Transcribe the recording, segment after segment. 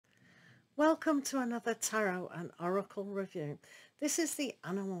Welcome to another Tarot and Oracle review. This is the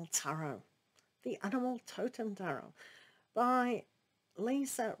Animal Tarot, the Animal Totem Tarot by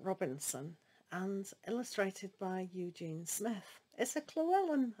Lisa Robinson and illustrated by Eugene Smith. It's a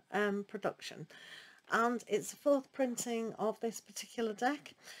Llewellyn production, and it's the fourth printing of this particular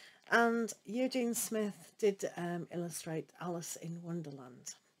deck, and Eugene Smith did illustrate Alice in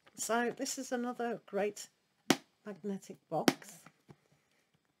Wonderland. So this is another great magnetic box.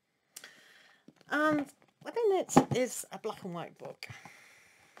 And within it is a black and white book,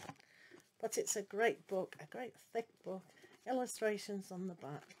 but it's a great book, a great thick book, illustrations on the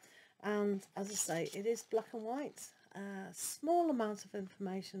back, and as I say, it is black and white. A small amount of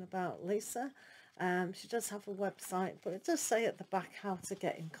information about Lisa. She does have a website, but it does say at the back how to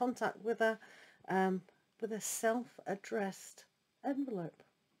get in contact with her with a self-addressed envelope.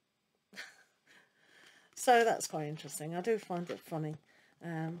 So that's quite interesting. I do find it funny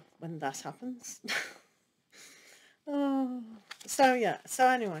when that happens. Oh, so yeah, so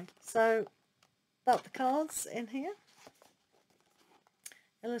anyway, so about the cards in here,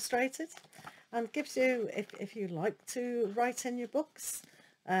 illustrated, and gives you, if you like to write in your books,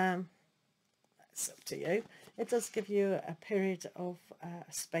 it's up to you. It does give you a period of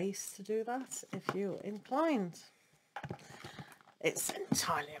space to do that if you're inclined. It's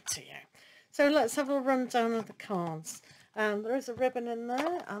entirely up to you. So let's have a rundown of the cards. There is a ribbon in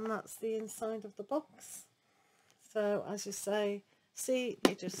there, and that's the inside of the box. So as you say, see,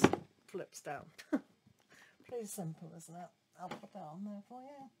 it just flips down. Pretty simple, isn't it? I'll put that on there for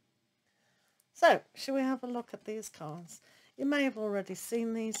you. So, shall we have a look at these cards? You may have already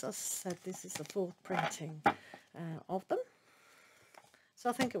seen these. As I said, this is the fourth printing of them. So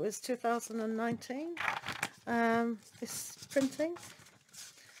I think it was 2019, this printing,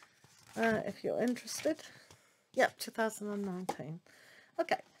 if you're interested. Yep, 2019.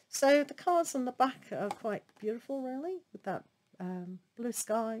 Okay, so the cards on the back are quite beautiful, really, with that blue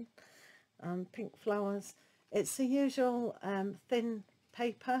sky and pink flowers. It's the usual thin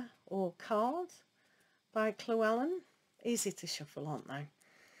paper or card by Llewellyn. Easy to shuffle, aren't they?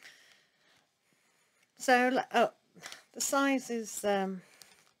 So the size is that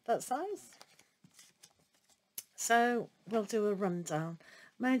size. So we'll do a rundown.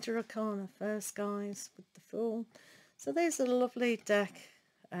 Major Arcana first, guys, with the Fool. So there's a lovely deck,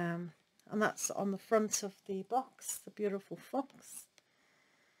 and that's on the front of the box, the beautiful fox.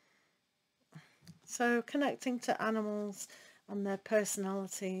 So connecting to animals and their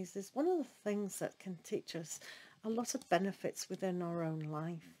personalities is one of the things that can teach us a lot of benefits within our own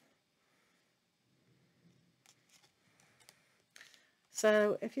life.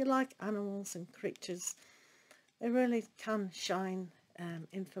 So if you like animals and creatures, they really can shine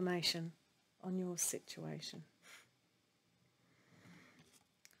information on your situation.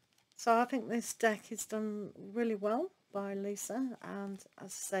 So I think this deck is done really well by Lisa, and as I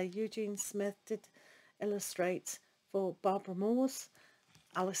say, Eugene Smith did illustrate for Barbara Moore's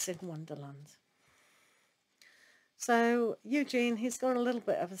Alice in Wonderland. So Eugene, he's got a little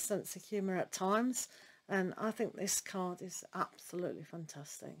bit of a sense of humour at times, and I think this card is absolutely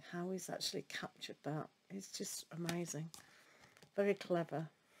fantastic. How he's actually captured that is just amazing. Very clever.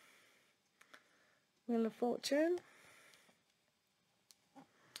 Wheel of Fortune.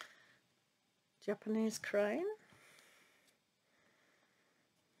 Japanese crane.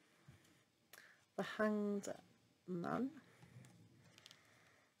 The Hanged Man.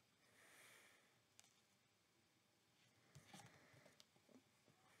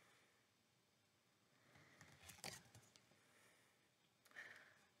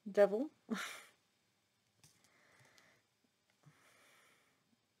 Devil.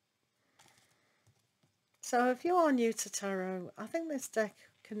 So if you are new to tarot, I think this deck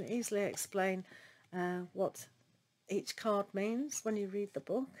can easily explain what each card means when you read the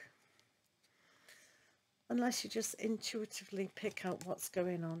book, unless you just intuitively pick out what's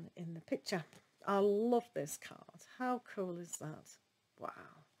going on in the picture. I love this card. How cool is that? Wow.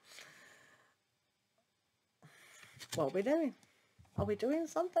 What are we doing? Are we doing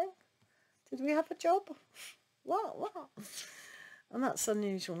something? Did we have a job? What? And that's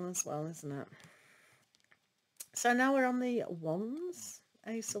unusual as well, isn't it? So now we're on the wands,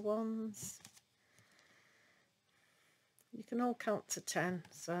 Ace of Wands. You can all count to 10,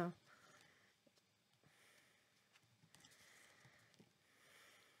 so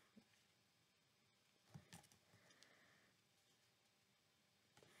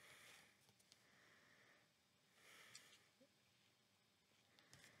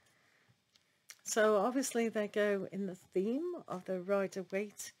obviously they go in the theme of the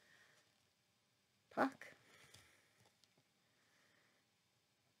Rider-Waite pack.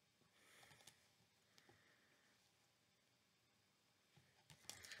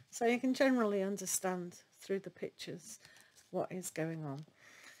 So you can generally understand through the pictures what is going on.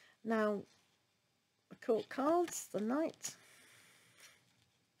 Now, the court cards, the Knight,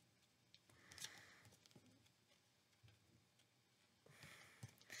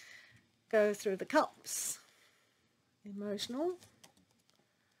 go through the cups, emotional.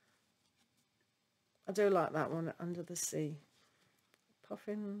 I do like that one, under the sea,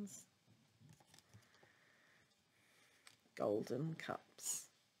 puffins, golden cups.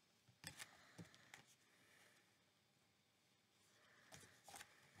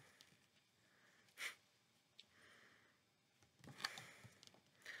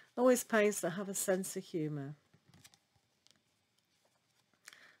 Always pays to have a sense of humour.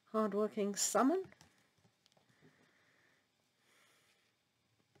 Hard-working summon.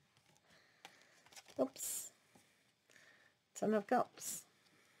 Oops. Ten of Cups.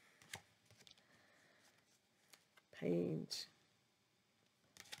 Page.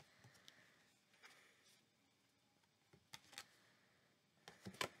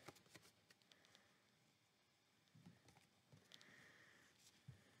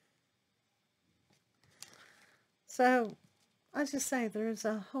 So, as you say, there is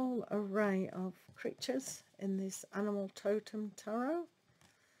a whole array of creatures in this Animal Totem Tarot.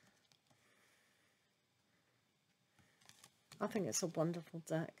 I think it's a wonderful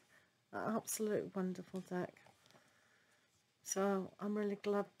deck, an absolute wonderful deck. So I'm really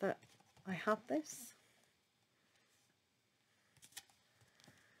glad that I have this.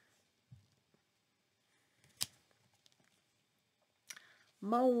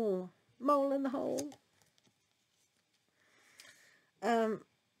 Mole in the hole. Oh,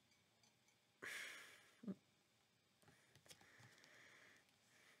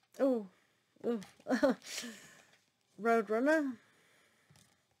 Roadrunner.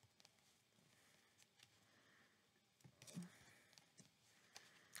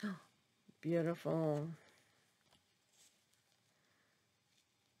 Oh, beautiful.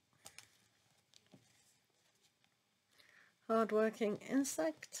 Hard-working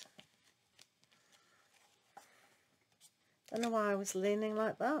insect. Don't know why I was leaning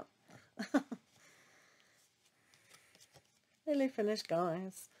like that. Nearly finished,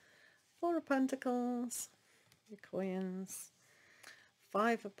 guys. 4 of Pentacles, your Queens.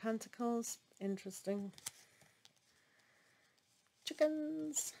 5 of Pentacles, interesting.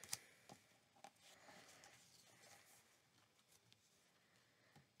 Chickens.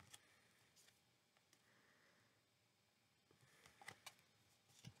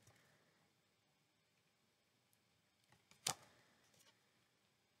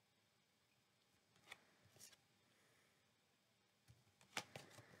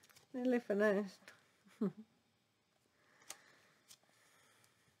 Nearly finished.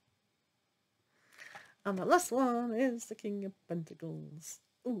 And the last one is the King of Pentacles.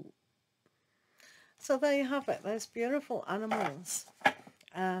 Ooh. So there you have it. Those beautiful animals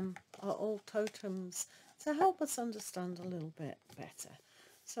are all totems to help us understand a little bit better.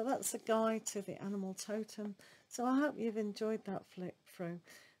 So that's a guide to the animal totem. So I hope you've enjoyed that flip through,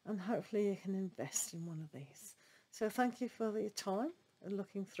 and hopefully you can invest in one of these. So thank you for your time and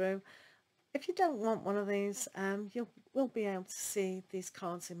looking through. If you don't want one of these, you will be able to see these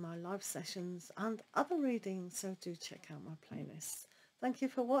cards in my live sessions and other readings, so do check out my playlist. Thank you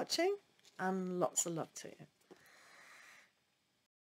for watching, and lots of love to you.